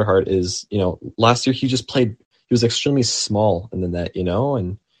just Carter Hart is, last year he was extremely small in the net,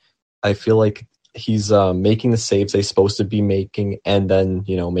 and I feel like he's making the saves they're supposed to be making, and then,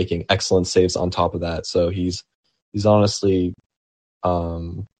 making excellent saves on top of that. So he's honestly,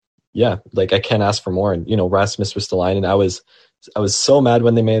 I can't ask for more. And, Rasmus Ristolainen, I was so mad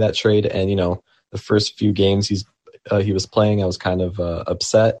when they made that trade. And, the first few games he was playing, I was kind of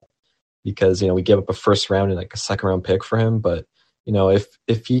upset because, we gave up a first round and a second round pick for him. But,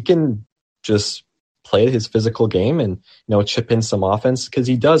 if he can just play his physical game and, chip in some offense, because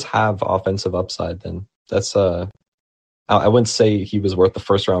he does have offensive upside, then that's I wouldn't say he was worth the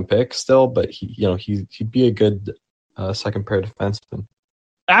first round pick still, but he'd be a good second pair defenseman.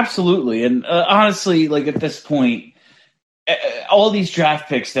 Absolutely. And honestly, like at this point, all these draft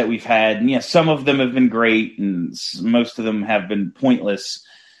picks that we've had, and some of them have been great and most of them have been pointless.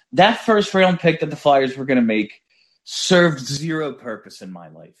 That first round pick that the Flyers were going to make served zero purpose in my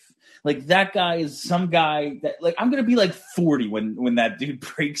life. Like that guy is some guy that like I'm going to be like 40 when that dude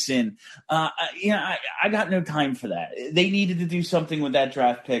breaks in. I got no time for that. They needed to do something with that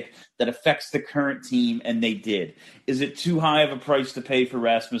draft pick that affects the current team, and they did. Is it too high of a price to pay for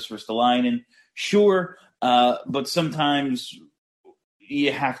Rasmus Ristolainen? Sure, but sometimes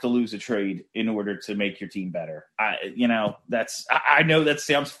you have to lose a trade in order to make your team better. I know that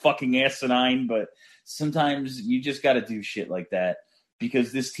sounds fucking asinine, but sometimes you just got to do shit like that.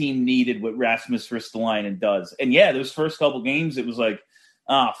 Because this team needed what Rasmus Ristolainen does. And those first couple games, it was like,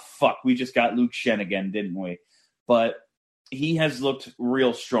 fuck, we just got Luke Schenn again, didn't we? But he has looked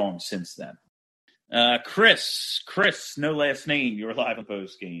real strong since then. Chris, no last name. You're live on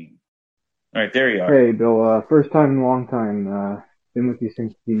Postgame. All right, there you are. Hey, Bill. First time in a long time. Been with you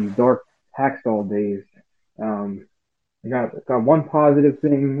since the dark Hackstall days. I got one positive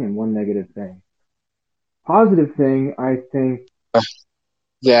thing and one negative thing. Positive thing, I think,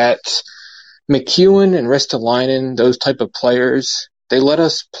 that McEwen and Ristolainen, those type of players, they let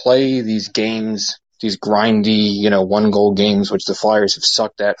us play these games, these grindy, one-goal games, which the Flyers have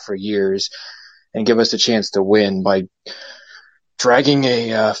sucked at for years, and give us a chance to win by dragging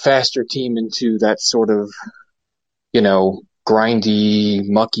a faster team into that sort of, grindy,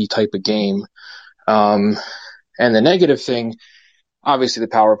 mucky type of game. And the negative thing, obviously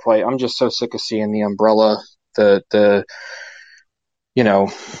the power play. I'm just so sick of seeing the umbrella, the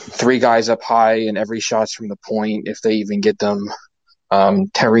 3 guys up high and every shot's from the point if they even get them.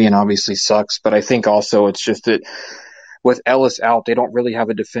 Terrian obviously sucks, but I think also it's just that with Ellis out, they don't really have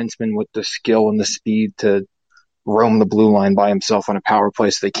a defenseman with the skill and the speed to roam the blue line by himself on a power play,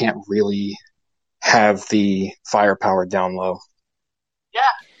 so they can't really have the firepower down low.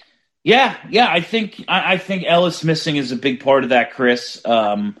 Yeah. I think Ellis missing is a big part of that, Chris.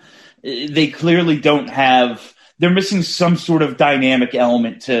 They clearly don't have. They're missing some sort of dynamic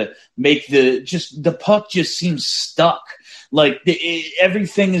element to make the puck just seems stuck. Like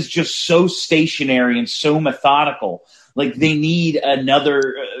everything is just so stationary and so methodical. Like they need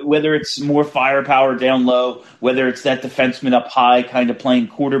another, whether it's more firepower down low, whether it's that defenseman up high kind of playing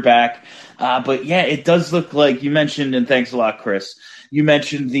quarterback. But it does look like you mentioned, and thanks a lot, Chris. You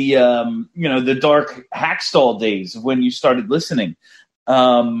mentioned the the dark Hackstall days of when you started listening.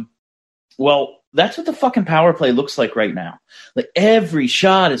 Well, that's what the fucking power play looks like right now. Like every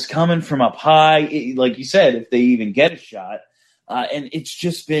shot is coming from up high. Like you said, if they even get a shot, and it's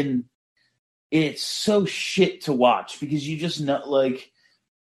just been, it's so shit to watch because you just know, like,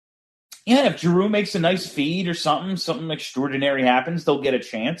 if Giroux makes a nice feed or something extraordinary happens, they'll get a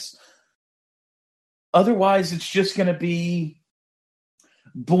chance. Otherwise, it's just going to be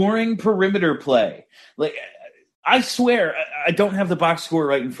boring perimeter play. Like, I swear, I don't have the box score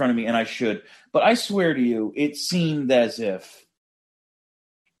right in front of me, and I should. But I swear to you, it seemed as if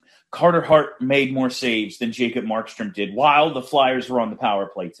Carter Hart made more saves than Jacob Markstrom did while the Flyers were on the power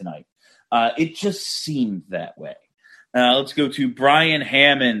play tonight. It just seemed that way. Let's go to Brian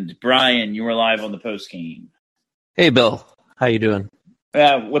Hammond. Brian, you were live on the postgame. Hey, Bill. How you doing?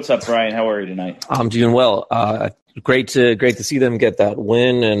 What's up, Brian? How are you tonight? I'm doing well. Great to see them get that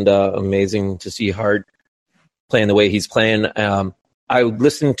win, and amazing to see Hart playing the way he's playing. I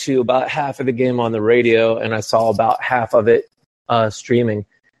listened to about half of the game on the radio, and I saw about half of it streaming.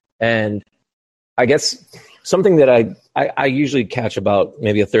 And I guess something that I usually catch about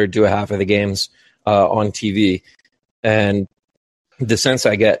maybe a third to a half of the games on TV. And the sense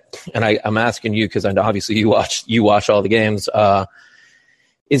I get, and I'm asking you because obviously you watch all the games,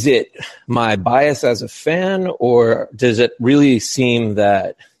 is it my bias as a fan, or does it really seem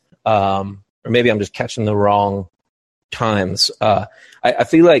that, or maybe I'm just catching the wrong times? I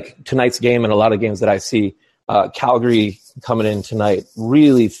feel like tonight's game and a lot of games that I see, Calgary coming in tonight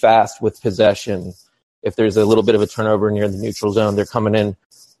really fast with possession. If there's a little bit of a turnover near the neutral zone, they're coming in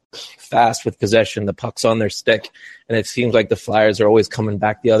fast with possession. The puck's on their stick, and it seems like the Flyers are always coming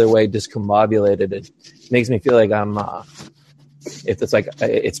back the other way, discombobulated. It makes me feel like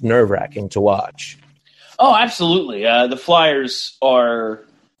it's nerve-wracking to watch. Oh, absolutely. The Flyers are,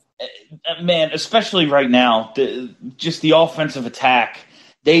 man, especially right now, just the offensive attack,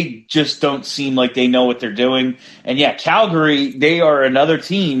 they just don't seem like they know what they're doing. And yeah, Calgary, they are another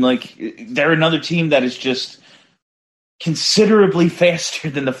team. Like, they're another team that is just considerably faster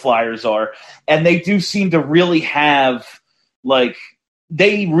than the Flyers are, and they do seem to really have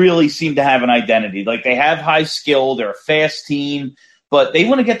they really seem to have an identity. Like, they have high skill, they're a fast team, but they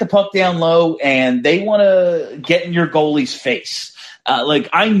want to get the puck down low and they want to get in your goalie's face.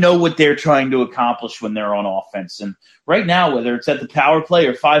 I know what they're trying to accomplish when they're on offense, and right now, whether it's at the power play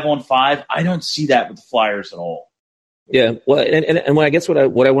or 5-on-5, I don't see that with the Flyers at all. Yeah, well, and when I guess what I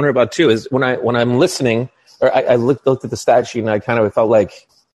wonder about too is when I'm listening, or I looked at the stat sheet and I kind of felt like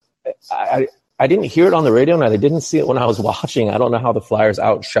I didn't hear it on the radio and I didn't see it when I was watching. I don't know how the Flyers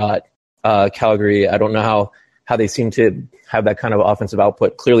outshot Calgary. I don't know how they seem to have that kind of offensive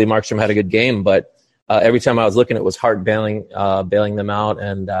output. Clearly, Markstrom had a good game, but every time I was looking, it was Hart bailing them out,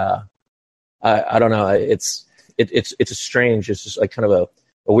 and I don't know. It's a strange. It's just like kind of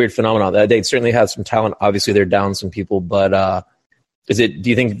a weird phenomenon. They certainly have some talent. Obviously, they're down some people, but do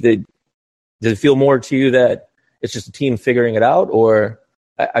you think that? Does it feel more to you that it's just a team figuring it out, or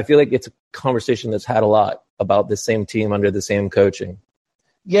I feel like it's a conversation that's had a lot about the same team under the same coaching?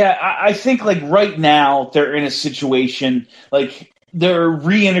 Yeah, I think right now they're in a situation they're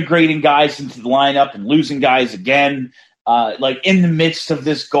reintegrating guys into the lineup and losing guys again, in the midst of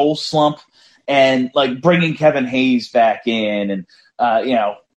this goal slump, and bringing Kevin Hayes back in, and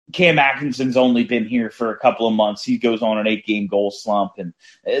Cam Atkinson's only been here for a couple of months. He goes on an 8-game goal slump, and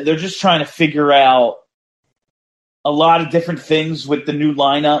they're just trying to figure out a lot of different things with the new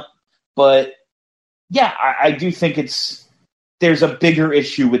lineup. But yeah, I do think there's a bigger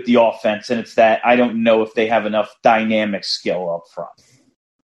issue with the offense, and it's that I don't know if they have enough dynamic skill up front.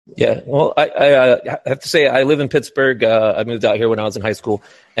 Yeah, well, I have to say I live in Pittsburgh. I moved out here when I was in high school,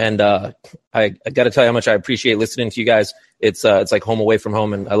 and I got to tell you how much I appreciate listening to you guys. It's like home away from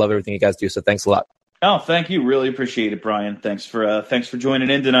home, and I love everything you guys do. So thanks a lot. Oh, thank you. Really appreciate it, Brian. Thanks for joining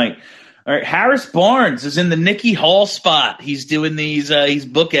in tonight. All right, Harris Barnes is in the Nicky Hall spot. He's doing these. He's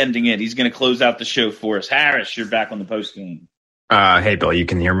bookending it. He's going to close out the show for us. Harris, you're back on the post game. Hey, Bill, you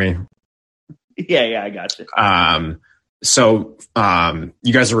can hear me? Yeah, I got you. So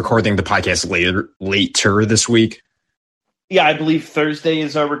you guys are recording the podcast later this week? Yeah, I believe Thursday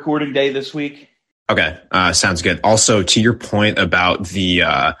is our recording day this week. Okay, sounds good. Also, to your point about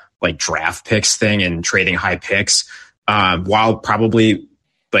the draft picks thing and trading high picks, while probably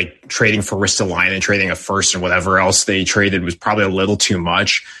trading for Ristolainen and trading a first and whatever else they traded was probably a little too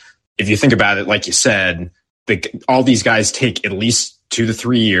much. If you think about it, like you said, all these guys take at least 2 to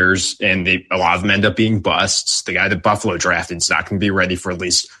 3 years, and a lot of them end up being busts. The guy that Buffalo drafted is not going to be ready for at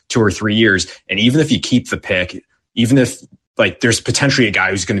least 2 or 3 years. And even if you keep the pick, even if there's potentially a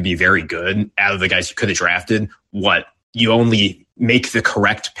guy who's going to be very good out of the guys you could have drafted, you only make the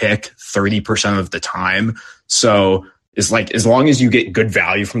correct pick 30% of the time. So it's as long as you get good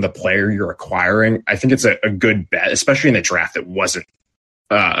value from the player you're acquiring, I think it's a good bet, especially in a draft that wasn't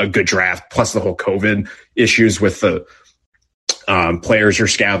a good draft, plus the whole COVID issues with the players you're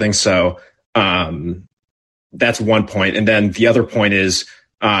scouting. So that's one point. And then the other point is,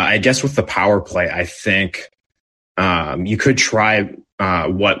 I guess with the power play, I think you could try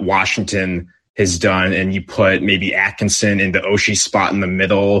what Washington has done, and you put maybe Atkinson in the Oshie spot in the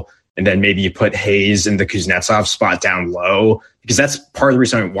middle, and then maybe you put Hayes in the Kuznetsov spot down low, because that's part of the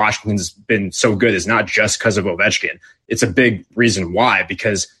reason Washington's been so good is not just because of Ovechkin. It's a big reason why,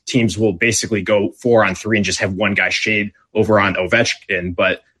 because teams will basically go 4-on-3 and just have one guy shade over on Ovechkin.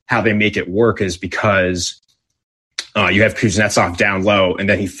 But how they make it work is because you have Kuznetsov down low, and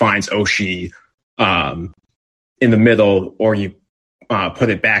then he finds Oshie in the middle, or you put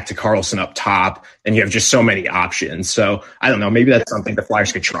it back to Carlson up top, and you have just so many options. So I don't know, maybe that's something the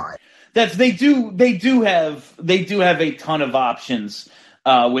Flyers could try. They do have a ton of options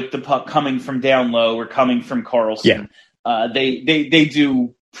with the puck coming from down low or coming from Carlson. Yeah. They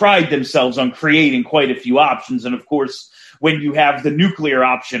do pride themselves on creating quite a few options, and of course, when you have the nuclear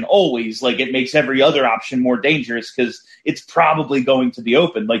option, always it makes every other option more dangerous because it's probably going to be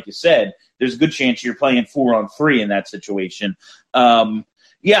open. Like you said, there's a good chance you're playing 4-on-3 in that situation. I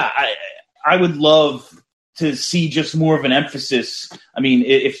would love to see just more of an emphasis. I mean,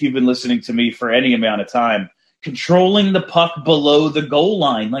 if you've been listening to me for any amount of time, controlling the puck below the goal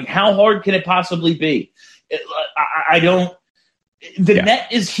line, how hard can it possibly be? Net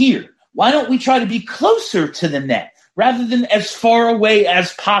is here. Why don't we try to be closer to the net rather than as far away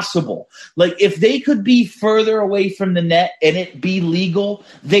as possible? If they could be further away from the net and it be legal,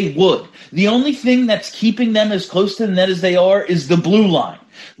 they would. The only thing that's keeping them as close to the net as they are is the blue line.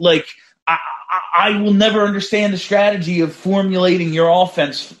 I will never understand the strategy of formulating your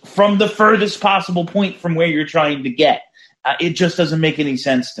offense from the furthest possible point from where you're trying to get. It just doesn't make any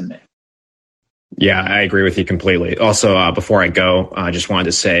sense to me. Yeah, I agree with you completely. Also, before I go, I just wanted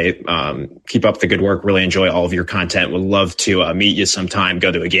to say, keep up the good work. Really enjoy all of your content. Would love to meet you sometime,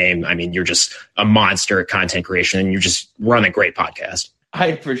 go to a game. I mean, you're just a monster at content creation, and you just run a great podcast. I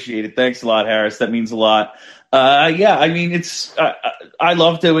appreciate it. Thanks a lot, Harris. That means a lot. Yeah, I mean, I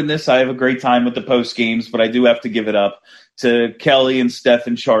love doing this. I have a great time with the post games, but I do have to give it up to Kelly and Steph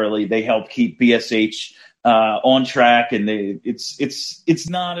and Charlie. They help keep BSH on track, and it's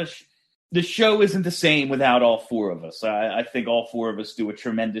not the show isn't the same without all four of us. I think all four of us do a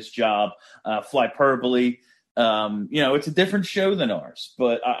tremendous job. Flyperbole, it's a different show than ours,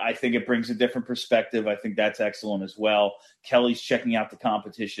 but I think it brings a different perspective. I think that's excellent as well. Kelly's checking out the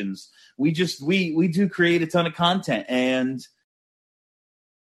competitions. We do create a ton of content, and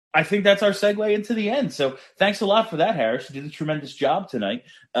I think that's our segue into the end. So thanks a lot for that, Harris. You did a tremendous job tonight,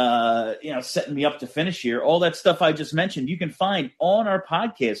 setting me up to finish here. All that stuff I just mentioned, you can find on our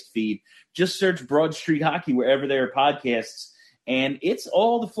podcast feed. Just search Broad Street Hockey wherever there are podcasts, and it's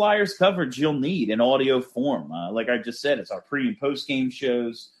all the Flyers coverage you'll need in audio form. Like I just said, it's our pre- and post-game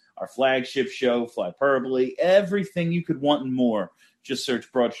shows, our flagship show, Flyperbole, everything you could want and more. Just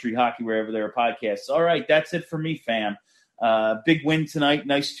search Broad Street Hockey wherever there are podcasts. All right, that's it for me, fam. Big win tonight.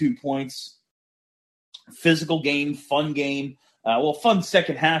 Nice 2 points. Physical game, fun game. Fun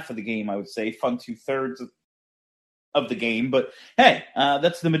second half of the game, I would say. Fun 2/3 of the game. But, hey,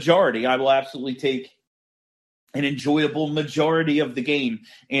 that's the majority. I will absolutely take an enjoyable majority of the game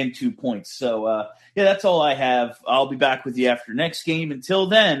and 2 points. So, that's all I have. I'll be back with you after next game. Until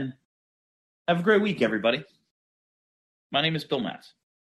then, have a great week, everybody. My name is Bill Matz.